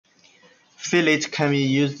fillet can be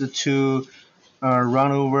used to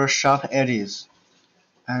run over sharp edges,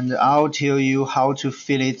 and I'll tell you how to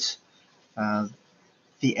fillet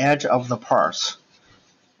the edge of the parts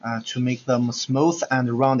to make them smooth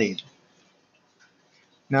and rounded.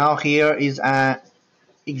 Now here is an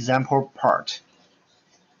example part.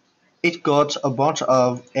 It got a bunch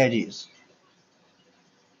of edges,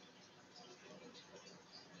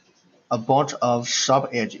 a bunch of sharp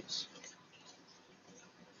edges.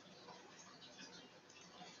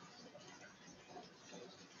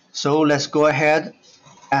 So let's go ahead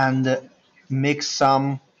and make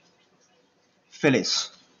some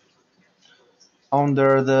fillets.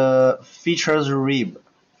 Under the features rib,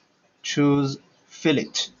 choose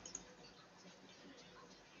fillet.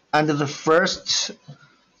 And the first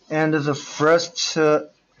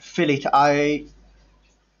fillet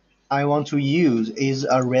I want to use is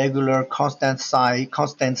a regular constant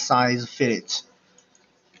size fillet.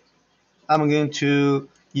 I'm going to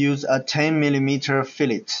use a 10mm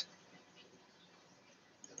fillet.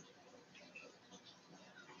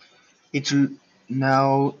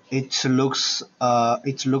 Now it looks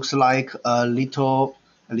like a little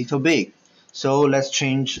big. So let's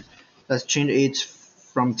change it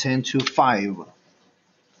from 10 to 5.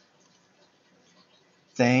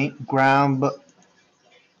 Then grab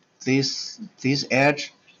this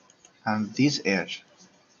edge and this edge,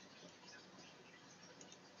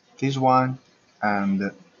 this one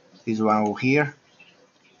and this one over here.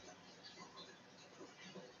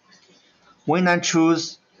 When I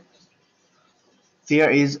choose,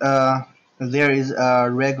 there is a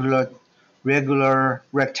regular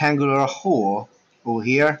rectangular hole over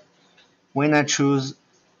here. When I choose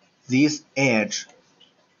this edge,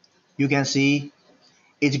 you can see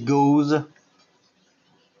it goes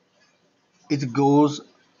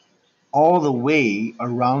all the way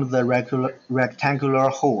around the rectangular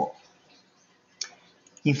hole.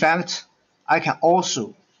 In fact, I can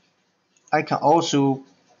also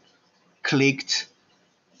click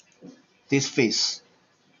this face.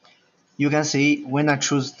 You can see when I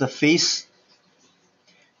choose the face,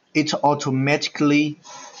 it automatically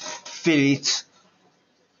fillets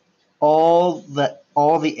all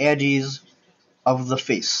the edges of the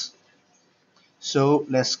face. So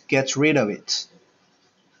let's get rid of it.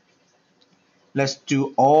 Let's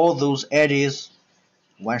do all those edges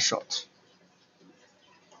one shot.